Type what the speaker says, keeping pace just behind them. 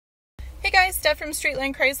Hey guys, Steph from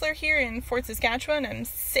Straightline Chrysler here in Fort Saskatchewan. I'm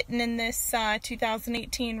sitting in this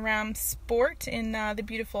 2018 Ram Sport in the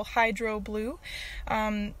beautiful Hydro Blue.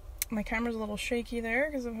 My camera's a little shaky there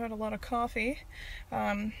because I've had a lot of coffee.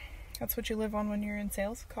 That's what you live on when you're in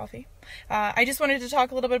sales, coffee. I just wanted to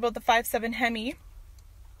talk a little bit about the 5.7 Hemi.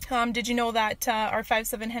 Did you know that our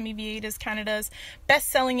 5.7 Hemi V8 is Canada's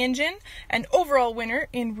best-selling engine and overall winner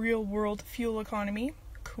in real-world fuel economy?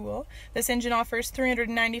 Cool. This engine offers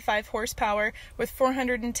 395 horsepower with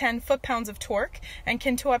 410 foot-pounds of torque and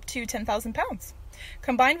can tow up to 10,000 pounds.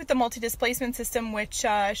 Combined with the multi-displacement system, which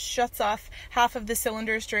shuts off half of the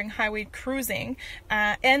cylinders during highway cruising,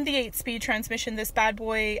 and the 8-speed transmission, this bad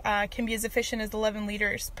boy can be as efficient as 11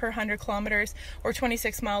 liters per 100 kilometers or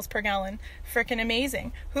 26 miles per gallon. Frickin'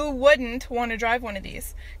 amazing. Who wouldn't want to drive one of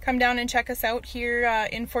these? Come down and check us out here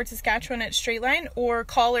in Fort Saskatchewan at Straightline, or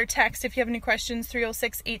call or text if you have any questions,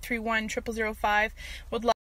 306-831-0005. Would love